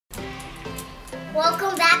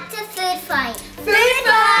Welcome back to Food Fight. Food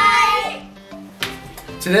Fight!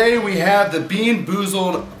 Today we have the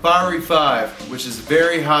Beanboozled Fiery Five, which is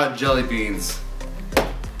very hot jelly beans.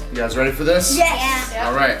 You guys ready for this? Yes! Yeah.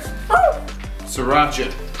 All right.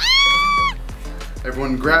 Sriracha.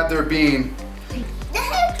 Everyone grab their bean. This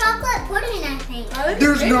is chocolate pudding, I think.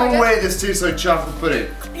 There's no way this tastes like chocolate pudding.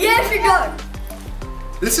 Yes, it does.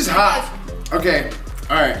 This is hot. Okay.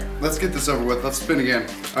 All right. Let's get this over with. Let's spin again.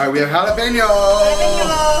 All right. We have jalapeno.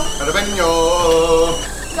 Jalapeno.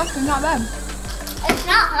 It's actually not bad. It's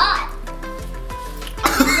not hot.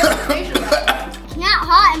 It's not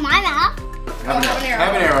hot in my mouth.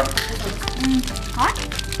 Habanero. Hot?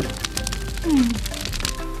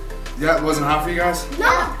 Yeah, it wasn't hot for you guys?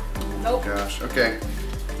 No. Nope. Gosh. Okay.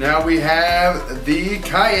 Now we have the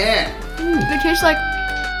cayenne. It tastes like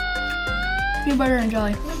peanut butter and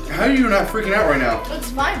jelly. How are you not freaking out right now?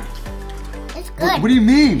 It's fine. It's good. What do you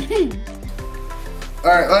mean?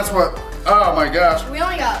 All right, that's what. Oh my gosh. We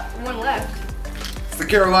only got one left. It's the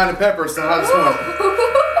Carolina pepper. It's the hottest one.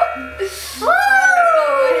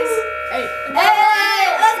 Hey,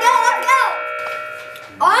 let's go!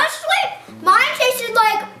 Honestly, mine tasted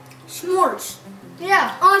like s'mores.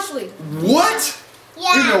 Yeah, honestly. What?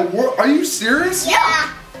 Yeah. In the world? Are you serious? Yeah.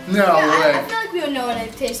 No I way. feel like we would know what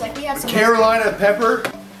it tastes like. We have some. Carolina pepper.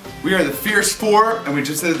 We are the Fierce Four, and we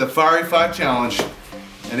just did the Fiery Five challenge,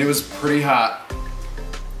 and it was pretty hot.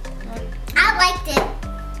 I liked it.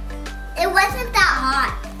 It wasn't that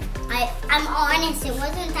hot. I'm honest, it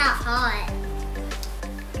wasn't that hot.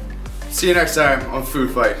 See you next time on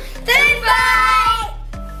Food Fight. Food Fight!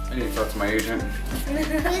 I need to talk to my agent.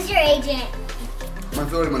 Who's your agent? I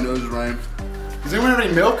feel like my nose is running. Does anyone have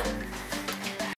any milk?